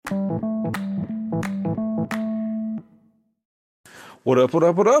What up, what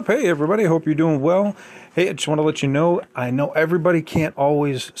up, what up? Hey, everybody. Hope you're doing well. Hey, I just want to let you know, I know everybody can't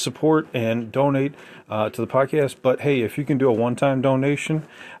always support and donate to the podcast, but hey, if you can do a one-time donation,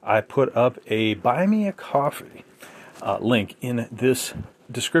 I put up a Buy Me a Coffee link in this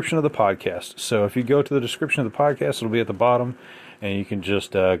description of the podcast. So if you go to the description of the podcast, it'll be at the bottom, and you can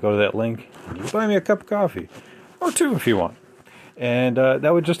just go to that link and you buy me a cup of coffee, or two if you want. And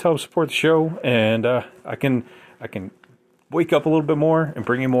that would just help support the show, and I can wake up a little bit more and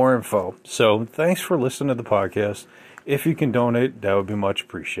bring you more info. So thanks for listening to the podcast. If you can donate, that would be much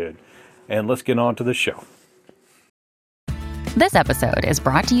appreciated. And let's get on to the show. This episode is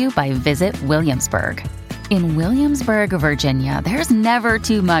brought to you by Visit Williamsburg. In Williamsburg, Virginia, there's never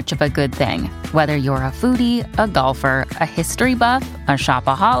too much of a good thing. Whether you're a foodie, a golfer, a history buff, a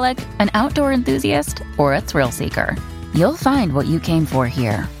shopaholic, an outdoor enthusiast, or a thrill seeker, you'll find what you came for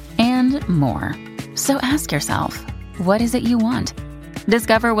here and more. So ask yourself, what is it you want?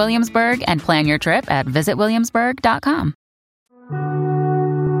 Discover Williamsburg and plan your trip at visitwilliamsburg.com.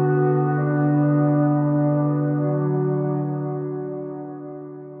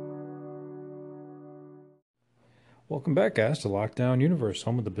 Welcome back, guys, to Lockdown Universe,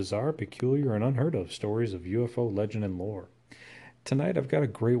 home of the bizarre, peculiar, and unheard of stories of UFO legend and lore. Tonight, I've got a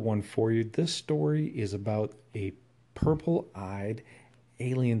great one for you. This story is about a purple-eyed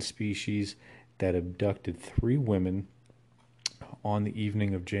alien species that abducted 3 women on the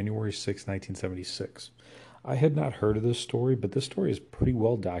evening of January 6, 1976. I had not heard of this story, but this story is pretty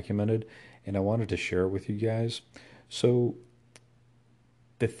well documented, and I wanted to share it with you guys. So,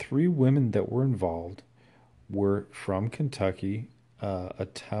 the 3 women that were involved were from Kentucky, a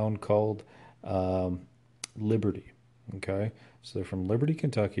town called Liberty. Okay? So they're from Liberty,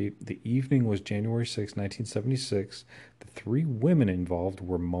 Kentucky. The evening was January 6, 1976. The 3 women involved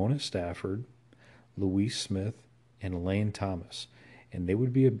were Mona Stafford, Louise Smith, and Elaine Thomas. And they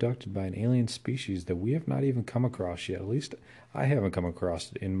would be abducted by an alien species that we have not even come across yet. At least I haven't come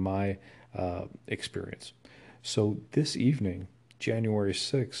across it in my experience. So this evening, January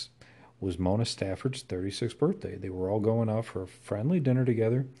 6th, was Mona Stafford's 36th birthday. They were all going out for a friendly dinner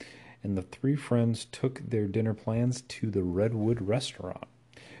together, and the 3 friends took their dinner plans to the Redwood Restaurant,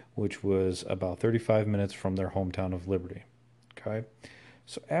 which was about 35 minutes from their hometown of Liberty. Okay?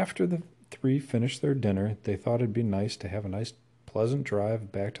 So after the 3 finished their dinner, they thought it'd be nice to have a nice, pleasant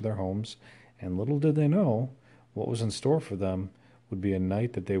drive back to their homes, and little did they know what was in store for them would be a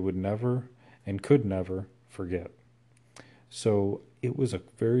night that they would never and could never forget. So it was a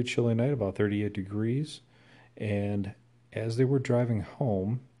very chilly night, about 38 degrees, and as they were driving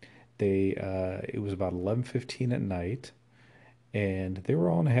home, it was about 11:15 at night, and they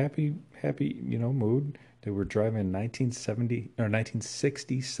were all in a happy mood. They were driving a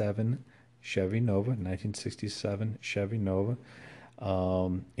 1967 Chevy Nova,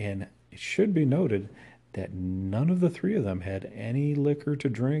 and it should be noted that none of the 3 of them had any liquor to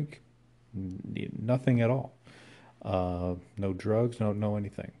drink, nothing at all. No drugs, no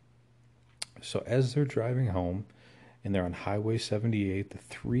anything. So as they're driving home, and they're on Highway 78, the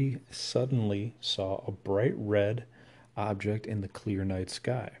 3 suddenly saw a bright red object in the clear night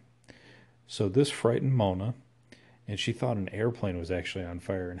sky. So this frightened Mona, and she thought an airplane was actually on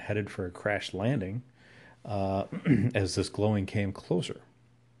fire and headed for a crash landing as this glowing came closer.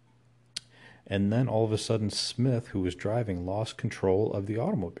 And then all of a sudden, Smith, who was driving, lost control of the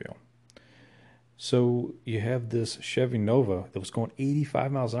automobile. So you have this Chevy Nova that was going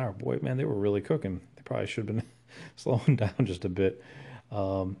 85 miles an hour. Boy, man, they were really cooking. They probably should have been slowing down just a bit.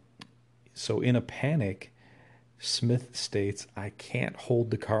 So in a panic, Smith states, "I can't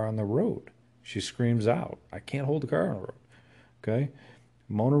hold the car on the road." She screams out, "I can't hold the car on the road." Okay?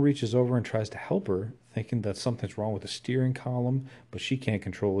 Mona reaches over and tries to help her, thinking that something's wrong with the steering column, but she can't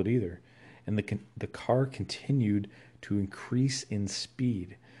control it either. And the car continued to increase in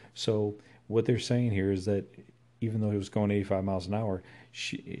speed. So what they're saying here is that even though it was going 85 miles an hour,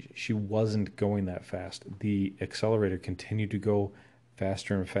 she wasn't going that fast. The accelerator continued to go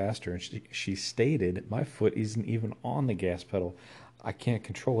faster and faster. And she stated, "My foot isn't even on the gas pedal. I can't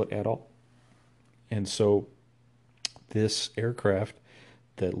control it at all." And so this aircraft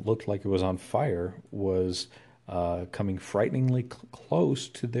that looked like it was on fire was coming frighteningly close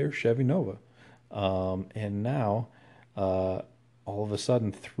to their Chevy Nova. And now, all of a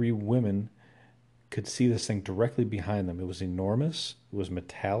sudden, 3 women could see this thing directly behind them. It was enormous. It was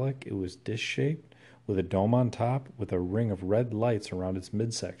metallic. It was disc-shaped with a dome on top with a ring of red lights around its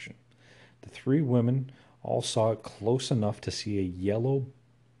midsection. The 3 women all saw it close enough to see a yellow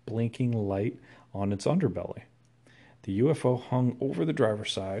blinking light on its underbelly. The UFO hung over the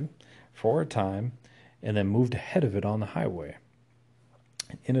driver's side for a time and then moved ahead of it on the highway.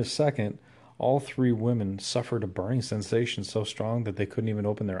 In a second, all three women suffered a burning sensation so strong that they couldn't even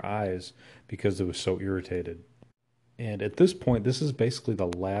open their eyes because it was so irritated. And at this point, this is basically the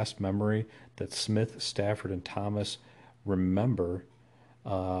last memory that Smith, Stafford, and Thomas remember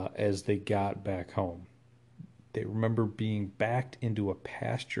as they got back home. They remember being backed into a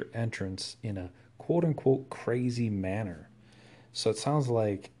pasture entrance in a quote unquote crazy manner. So it sounds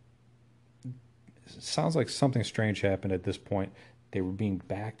like something strange happened at this point. They were being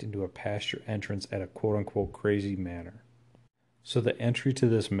backed into a pasture entrance at a quote unquote crazy manor. So the entry to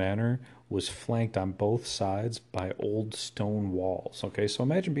this manor was flanked on both sides by old stone walls. Okay, so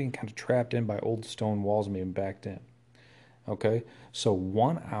imagine being kind of trapped in by old stone walls and being backed in. Okay, so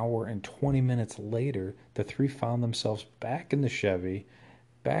 1 hour and 20 minutes later, the three found themselves back in the Chevy,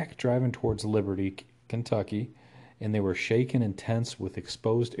 back driving towards Liberty, Kentucky, and they were shaken and tense with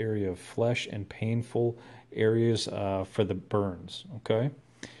exposed area of flesh and painful areas for the burns. Okay,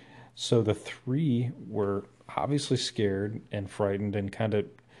 so the three were obviously scared and frightened and kind of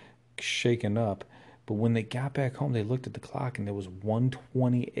shaken up. But when they got back home, they looked at the clock and it was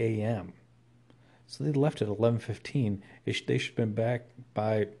 1:20 a.m. So they left at 11:15. They should have been back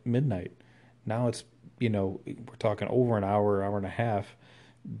by midnight. Now it's, we're talking over an hour, hour and a half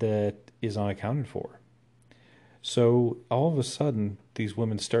that is unaccounted for. So all of a sudden, these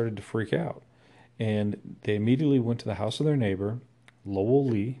women started to freak out. And they immediately went to the house of their neighbor, Lowell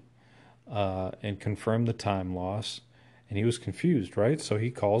Lee, and confirmed the time loss. And he was confused, right? So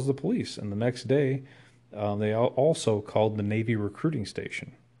he calls the police. And the next day, they also called the Navy recruiting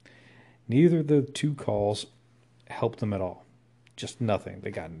station. Neither of the two calls helped them at all. Just nothing.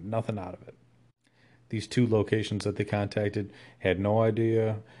 They got nothing out of it. These two locations that they contacted had no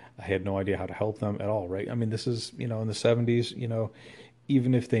idea. I had no idea how to help them at all, right? I mean, this is, in the 70s,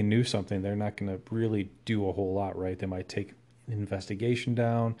 even if they knew something, they're not going to really do a whole lot, right? They might take an investigation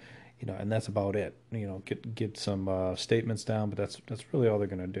down, and that's about it. Get some statements down, but that's really all they're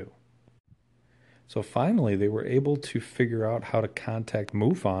going to do. So finally, they were able to figure out how to contact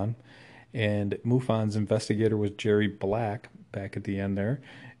MUFON, and MUFON's investigator was Jerry Black back at the end there,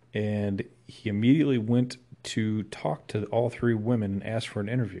 and he immediately went to talk to all three women and ask for an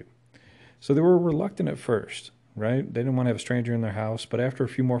interview. So they were reluctant at first, right? They didn't want to have a stranger in their house, but after a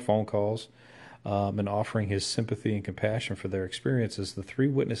few more phone calls and offering his sympathy and compassion for their experiences, the three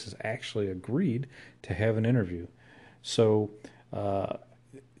witnesses actually agreed to have an interview. So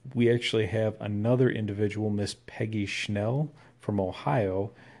we actually have another individual, Miss Peggy Schnell from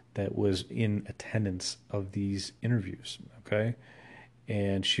Ohio, that was in attendance of these interviews, okay?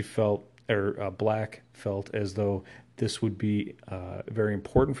 And Black felt as though this would be very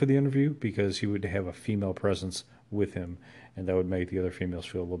important for the interview because he would have a female presence with him, and that would make the other females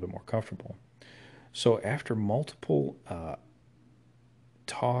feel a little bit more comfortable. So after multiple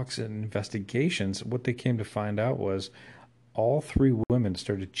talks and investigations, what they came to find out was all three women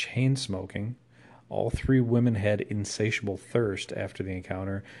started chain smoking. All three women had insatiable thirst after the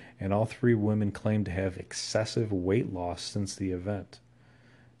encounter, and all three women claimed to have excessive weight loss since the event.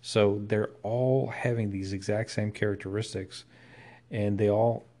 So they're all having these exact same characteristics, and they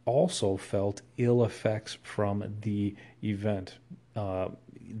all also felt ill effects from the event.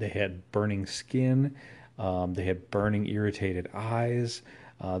 They had burning skin, they had burning, irritated eyes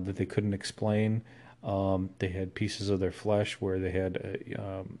that they couldn't explain. They had pieces of their flesh where they had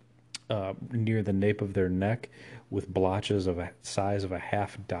near the nape of their neck with blotches of a size of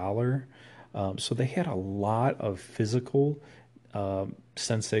 $50. So they had a lot of physical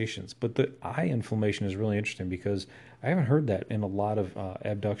sensations. But the eye inflammation is really interesting because I haven't heard that in a lot of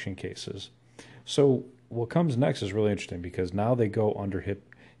abduction cases. So what comes next is really interesting because now they go under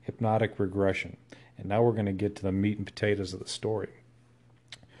hypnotic regression. And now we're going to get to the meat and potatoes of the story.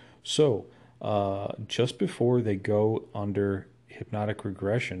 So just before they go under hypnotic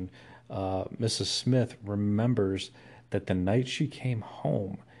regression, Mrs. Smith remembers that the night she came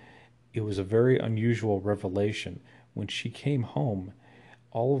home, it was a very unusual revelation. When she came home,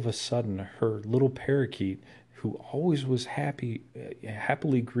 all of a sudden, her little parakeet, who always was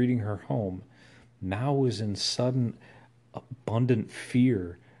happily greeting her home, now was in sudden, abundant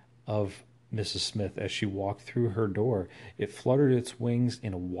fear of Mrs. Smith as she walked through her door. It fluttered its wings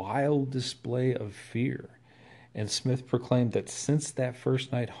in a wild display of fear. And Smith proclaimed that since that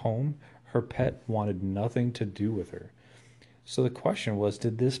first night home, her pet wanted nothing to do with her. So the question was,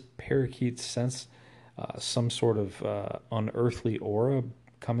 did this parakeet sense some sort of unearthly aura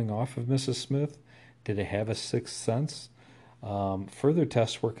coming off of Mrs. Smith? Did it have a sixth sense? Further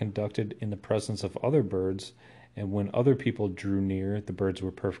tests were conducted in the presence of other birds, And when other people drew near, the birds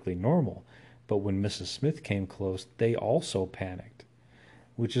were perfectly normal. But when Mrs. Smith came close, they also panicked,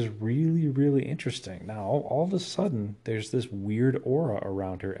 which is really, really interesting. Now, all of a sudden, there's this weird aura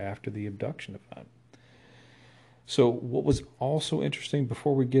around her after the abduction event. So, what was also interesting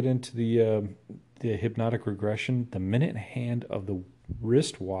before we get into the hypnotic regression, the minute hand of the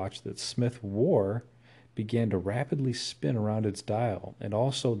wristwatch that Smith wore began to rapidly spin around its dial, and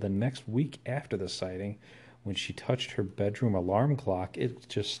also the next week after the sighting, when she touched her bedroom alarm clock, it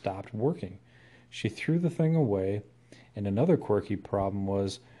just stopped working. She threw the thing away, and another quirky problem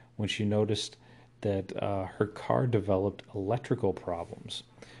was when she noticed that her car developed electrical problems.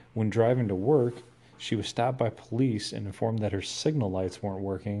 When driving to work, she was stopped by police and informed that her signal lights weren't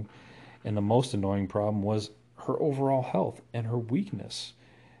working, and the most annoying problem was her overall health and her weakness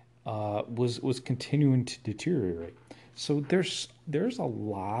was continuing to deteriorate. So there's a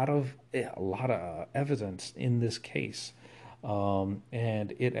lot of evidence in this case,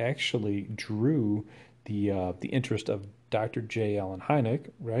 and it actually drew the interest of Dr. J. Allen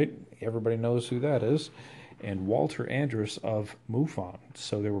Hynek, right? Everybody knows who that is, and Walter Andrus of MUFON.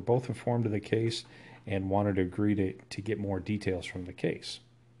 So they were both informed of the case and wanted to agree to get more details from the case.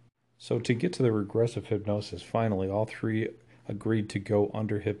 So to get to the regressive hypnosis, finally, all three agreed to go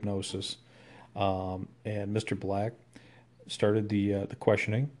under hypnosis, and Mr. Black started the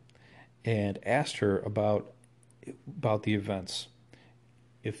questioning and asked her about the events,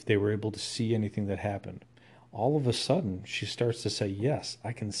 if they were able to see anything that happened. All of a sudden, she starts to say, "Yes,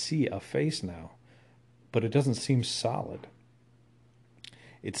 I can see a face now, but it doesn't seem solid.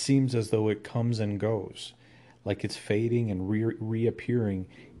 It seems as though it comes and goes, like it's fading and reappearing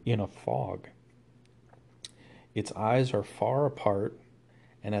in a fog. Its eyes are far apart,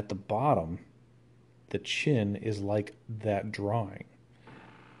 and at the bottom, the chin is like that drawing,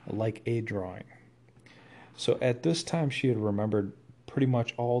 like a drawing." So at this time, she had remembered pretty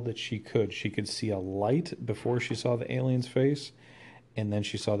much all that she could. She could see a light before she saw the alien's face, and then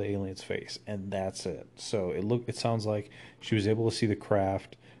she saw the alien's face, and that's it. So it sounds like she was able to see the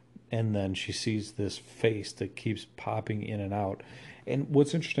craft, and then she sees this face that keeps popping in and out. And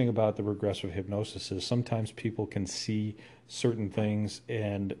what's interesting about the regressive hypnosis is sometimes people can see certain things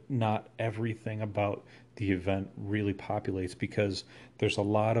and not everything about the event really populates, because there's a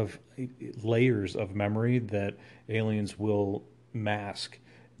lot of layers of memory that aliens will mask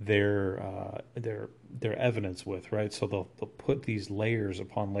their evidence with, right? So they'll put these layers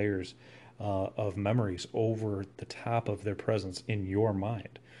upon layers of memories over the top of their presence in your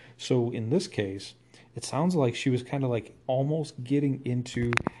mind. So in this case, it sounds like she was kind of like almost getting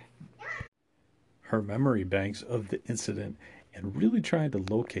into her memory banks of the incident and really trying to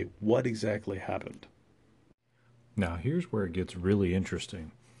locate what exactly happened. Now, here's where it gets really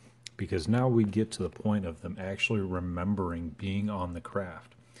interesting, because now we get to the point of them actually remembering being on the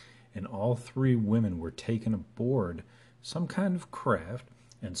craft. And all three women were taken aboard some kind of craft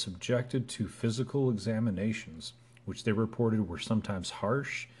and subjected to physical examinations, which they reported were sometimes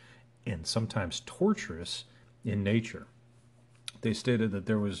harsh and sometimes torturous in nature. They stated that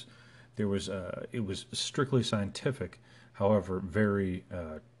it was strictly scientific, however, very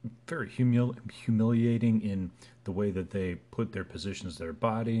humiliating in the way that they put their positions, their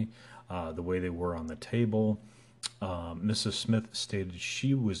body, the way they were on the table. Mrs. Smith stated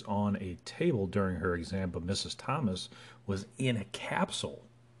she was on a table during her exam, but Mrs. Thomas was in a capsule.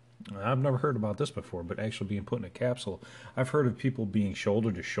 I've never heard about this before, but actually being put in a capsule. I've heard of people being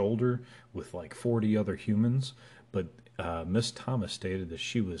shoulder to shoulder with like 40 other humans, but Miss Thomas stated that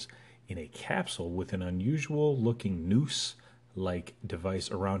she was in a capsule with an unusual looking noose-like device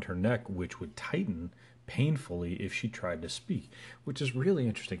around her neck, which would tighten painfully if she tried to speak, which is really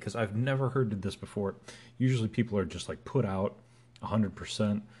interesting because I've never heard of this before. Usually people are just like put out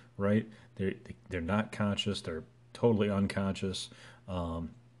 100%, right? They're not conscious, they're totally unconscious.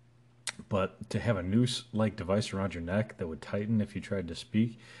 But to have a noose-like device around your neck that would tighten if you tried to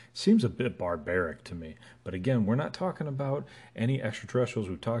speak seems a bit barbaric to me. But again, we're not talking about any extraterrestrials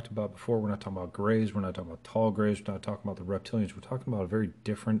we've talked about before. We're not talking about grays. We're not talking about tall grays. We're not talking about the reptilians. We're talking about a very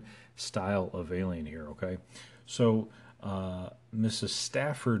different style of alien here, okay? So Mrs.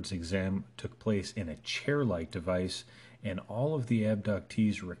 Stafford's exam took place in a chair-like device, and all of the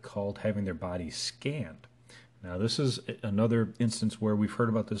abductees recalled having their bodies scanned. Now, this is another instance where we've heard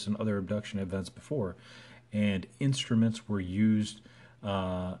about this in other abduction events before, and instruments were used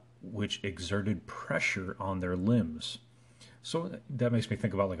which exerted pressure on their limbs. So that makes me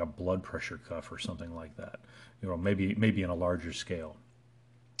think about like a blood pressure cuff or something like that, you know, maybe on a larger scale.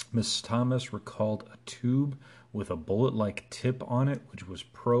 Miss Thomas recalled a tube with a bullet-like tip on it, which was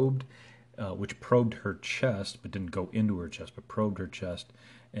probed which probed her chest, but didn't go into her chest, but probed her chest.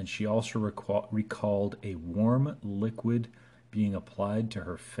 And she also recalled a warm liquid being applied to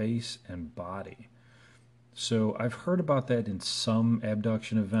her face and body. So I've heard about that in some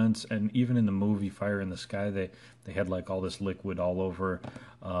abduction events, and even in the movie Fire in the Sky, they had like all this liquid all over,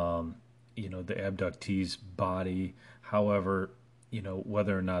 the abductee's body. However,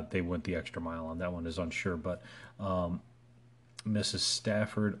 whether or not they went the extra mile on that one is unsure. But Mrs.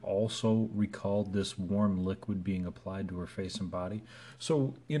 Stafford also recalled this warm liquid being applied to her face and body.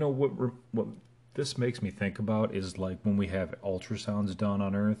 So what this makes me think about is like when we have ultrasounds done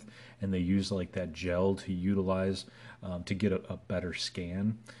on Earth and they use like that gel to utilize to get a better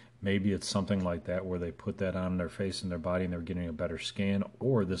scan. Maybe it's something like that where they put that on their face and their body and they're getting a better scan,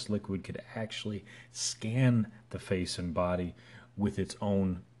 or this liquid could actually scan the face and body with its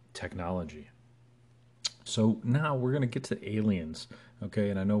own technology. So now we're going to get to aliens, okay?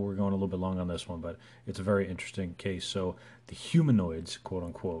 And I know we're going a little bit long on this one, but it's a very interesting case. So the humanoids, quote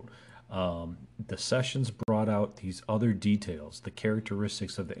unquote, the sessions brought out these other details. The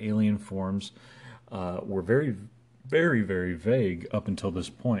characteristics of the alien forms were very, very, very vague up until this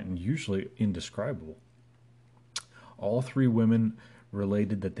point and usually indescribable. All three women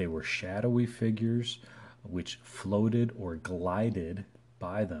related that they were shadowy figures which floated or glided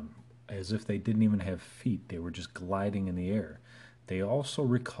by them as if they didn't even have feet. They were just gliding in the air. They also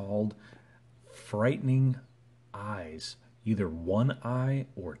recalled frightening eyes, either one eye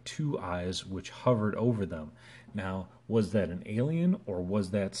or two eyes, which hovered over them. Now, was that an alien or was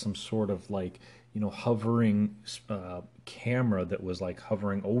that some sort of like, hovering camera that was like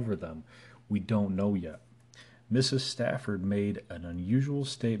hovering over them? We don't know yet. Mrs. Stafford made an unusual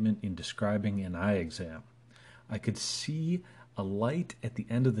statement in describing an eye exam. I could see a light at the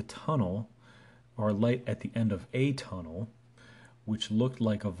end of the tunnel, or a light at the end of a tunnel, which looked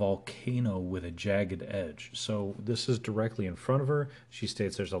like a volcano with a jagged edge. So this is directly in front of her. She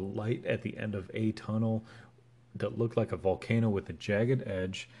states there's a light at the end of a tunnel that looked like a volcano with a jagged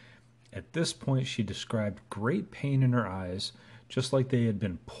edge. At this point, she described great pain in her eyes, just like they had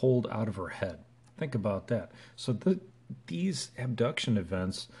been pulled out of her head. Think about that. So these abduction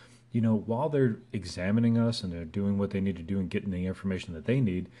events, while they're examining us and they're doing what they need to do and getting the information that they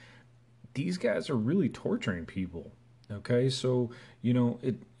need, these guys are really torturing people. Okay, so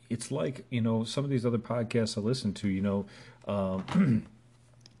it's like some of these other podcasts I listen to.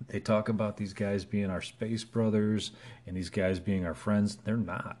 They talk about these guys being our space brothers and these guys being our friends. They're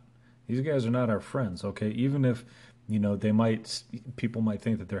not. These guys are not our friends. Okay, even if people might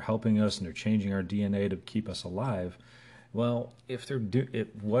think that they're helping us and they're changing our DNA to keep us alive. Well, if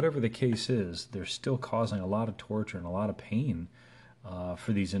whatever the case is, they're still causing a lot of torture and a lot of pain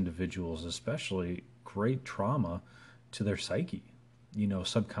for these individuals, especially great trauma to their psyche,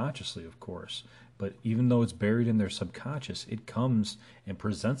 subconsciously, of course. But even though it's buried in their subconscious, it comes and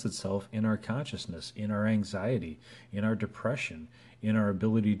presents itself in our consciousness, in our anxiety, in our depression, in our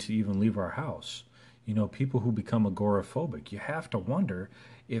ability to even leave our house. People who become agoraphobic, you have to wonder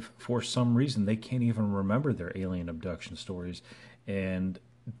if for some reason they can't even remember their alien abduction stories and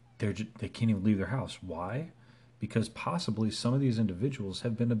they can't even leave their house. Why? Because possibly some of these individuals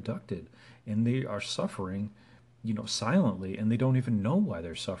have been abducted and they are suffering, silently, and they don't even know why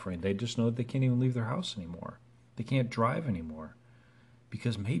they're suffering. They just know that they can't even leave their house anymore. They can't drive anymore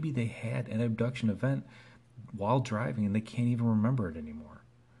because maybe they had an abduction event while driving and they can't even remember it anymore.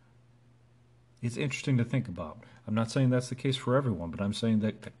 It's interesting to think about. I'm not saying that's the case for everyone, but I'm saying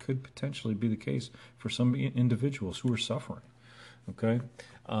that could potentially be the case for some individuals who are suffering. Okay?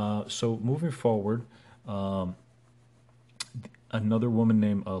 So moving forward, another woman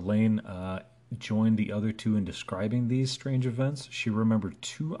named Elaine joined the other two in describing these strange events. She remembered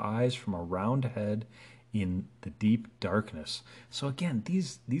two eyes from a round head in the deep darkness. So again,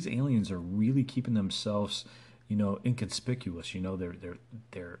 these aliens are really keeping themselves, inconspicuous.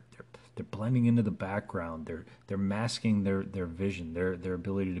 They're blending into the background. They're masking their vision, their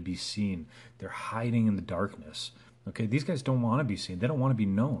ability to be seen. They're hiding in the darkness. Okay, these guys don't want to be seen. They don't want to be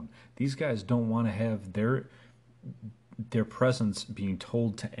known. These guys don't want to have their presence being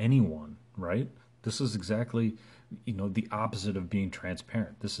told to anyone, right? This is exactly, the opposite of being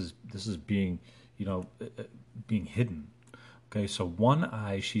transparent. This is being, being hidden. Okay, so one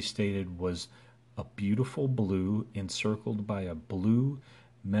eye, she stated, was a beautiful blue encircled by a blue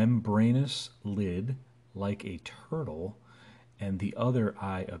membranous lid like a turtle, and the other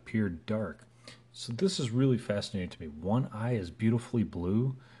eye appeared dark. So this is really fascinating to me. One eye is beautifully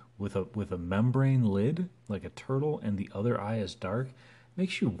blue with a membrane lid like a turtle, and the other eye is dark.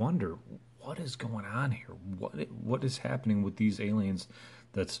 Makes you wonder what is going on here. What is happening with these aliens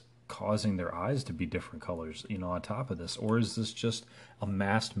that's causing their eyes to be different colors, on top of this? Or is this just a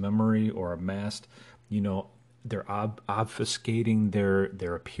masked memory or a masked, they're obfuscating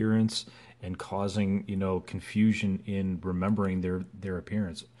their appearance and causing, confusion in remembering their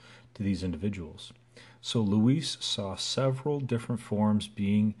appearance to these individuals. So Louise saw several different forms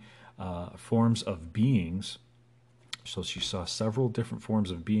of beings. So she saw several different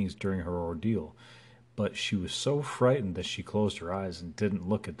forms of beings during her ordeal, but she was so frightened that she closed her eyes and didn't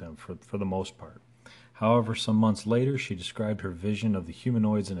look at them for the most part. However, some months later, she described her vision of the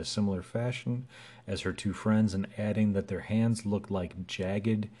humanoids in a similar fashion as her two friends, and adding that their hands looked like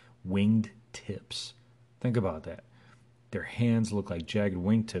jagged winged tips. Think about that. Their hands look like jagged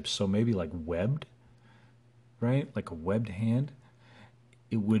wingtips, so maybe like webbed, right? Like a webbed hand.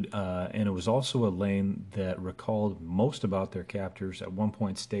 It would, and it was also Elaine that recalled most about their captors, at one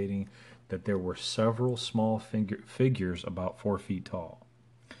point stating that there were several small figures about 4 feet tall.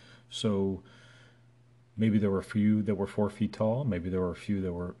 So maybe there were a few that were 4 feet tall, maybe there were a few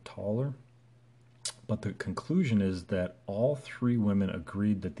that were taller. But the conclusion is that all three women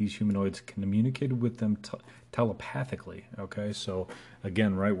agreed that these humanoids communicated with them telepathically. Okay, so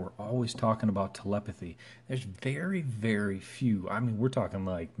again, right, we're always talking about telepathy. There's very, very few. I mean, we're talking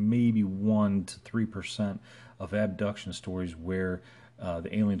like maybe 1 to 3% of abduction stories where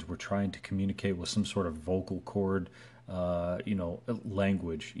the aliens were trying to communicate with some sort of vocal cord,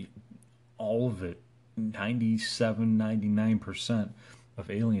 language. All of it, 97, 99%. Of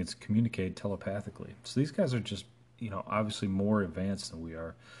aliens communicate telepathically. So these guys are just, obviously more advanced than we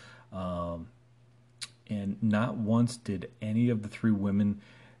are. And not once did any of the three women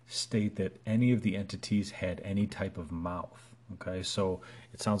state that any of the entities had any type of mouth. Okay, so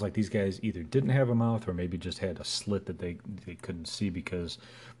it sounds like these guys either didn't have a mouth or maybe just had a slit that they couldn't see because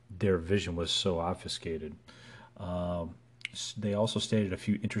their vision was so obfuscated. They also stated a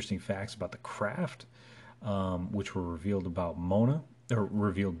few interesting facts about the craft, which were revealed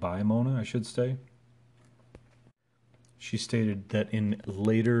by Mona, I should say. She stated that in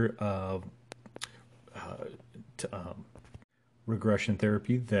later regression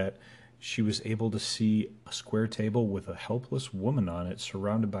therapy that she was able to see a square table with a helpless woman on it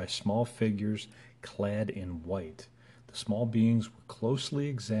surrounded by small figures clad in white. The small beings were closely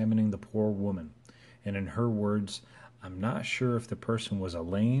examining the poor woman, and in her words, "I'm not sure if the person was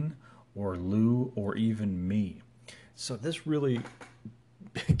Elaine or Lou or even me." So this really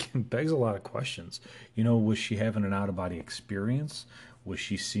begs a lot of questions. Was she having an out-of-body experience? Was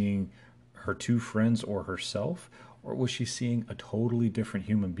she seeing her two friends or herself? Or was she seeing a totally different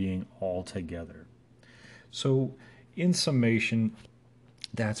human being altogether? So, in summation,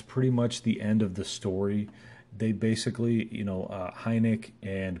 that's pretty much the end of the story. They basically, Hynek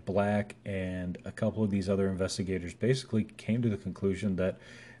and Black and a couple of these other investigators basically came to the conclusion that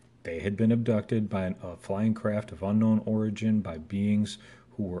they had been abducted by a flying craft of unknown origin by beings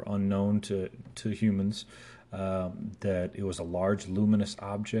who were unknown to humans, that it was a large luminous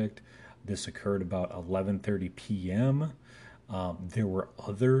object. This occurred about 11:30 p.m. There were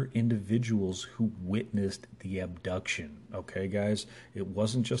other individuals who witnessed the abduction. Okay, guys, it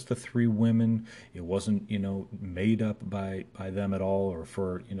wasn't just the three women. It wasn't, made up by them at all, or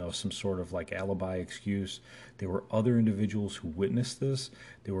for, some sort of like alibi excuse. There were other individuals who witnessed this.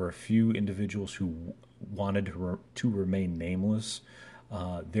 There were a few individuals who wanted to remain nameless.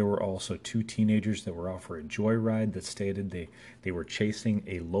 There were also two teenagers that were out for a joyride that stated they were chasing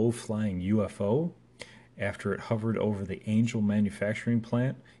a low-flying UFO after it hovered over the Angel manufacturing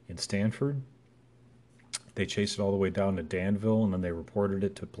plant in Stanford. They chased it all the way down to Danville, and then they reported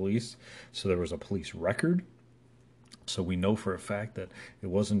it to police. So there was a police record. So we know for a fact that it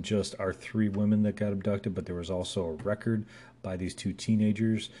wasn't just our three women that got abducted, but there was also a record by these two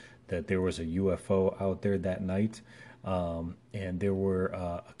teenagers that there was a UFO out there that night. And there were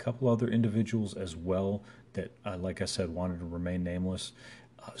a couple other individuals as well that, like I said, wanted to remain nameless.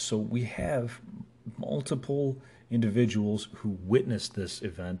 So we have multiple individuals who witnessed this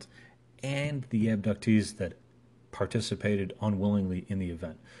event and the abductees that participated unwillingly in the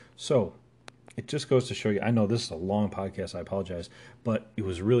event. So it just goes to show you, I know this is a long podcast, I apologize, but it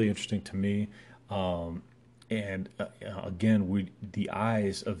was really interesting to me. Again, the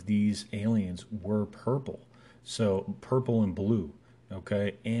eyes of these aliens were purple. So purple and blue,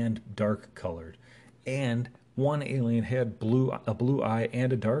 okay, and dark colored. And one alien had a blue eye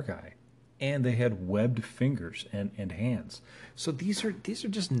and a dark eye. And they had webbed fingers and hands. So these are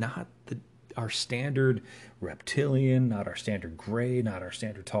just not our standard reptilian, not our standard gray, not our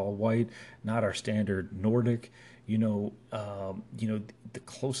standard tall white, not our standard Nordic. The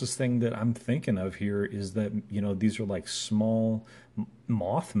closest thing that I'm thinking of here is that these are like small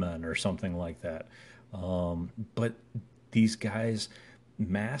Mothmen or something like that. But these guys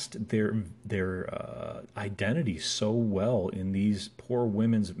masked their identity so well in these poor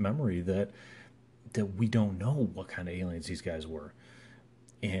women's memory that we don't know what kind of aliens these guys were,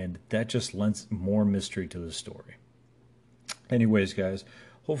 and that just lends more mystery to the story. Anyways, guys,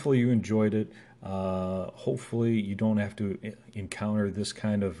 hopefully you enjoyed it. Hopefully you don't have to encounter this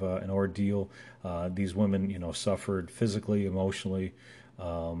kind of an ordeal. These women, suffered physically, emotionally,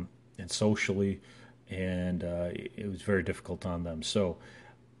 and socially, and it was very difficult on them. So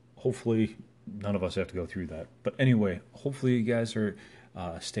hopefully none of us have to go through that. But anyway, hopefully you guys are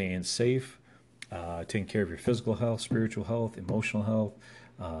staying safe, taking care of your physical health, spiritual health, emotional health,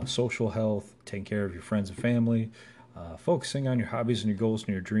 social health, taking care of your friends and family, focusing on your hobbies and your goals and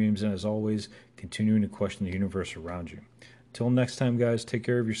your dreams, and as always, continuing to question the universe around you. Till next time, guys, take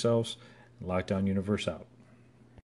care of yourselves. Lockdown Universe out.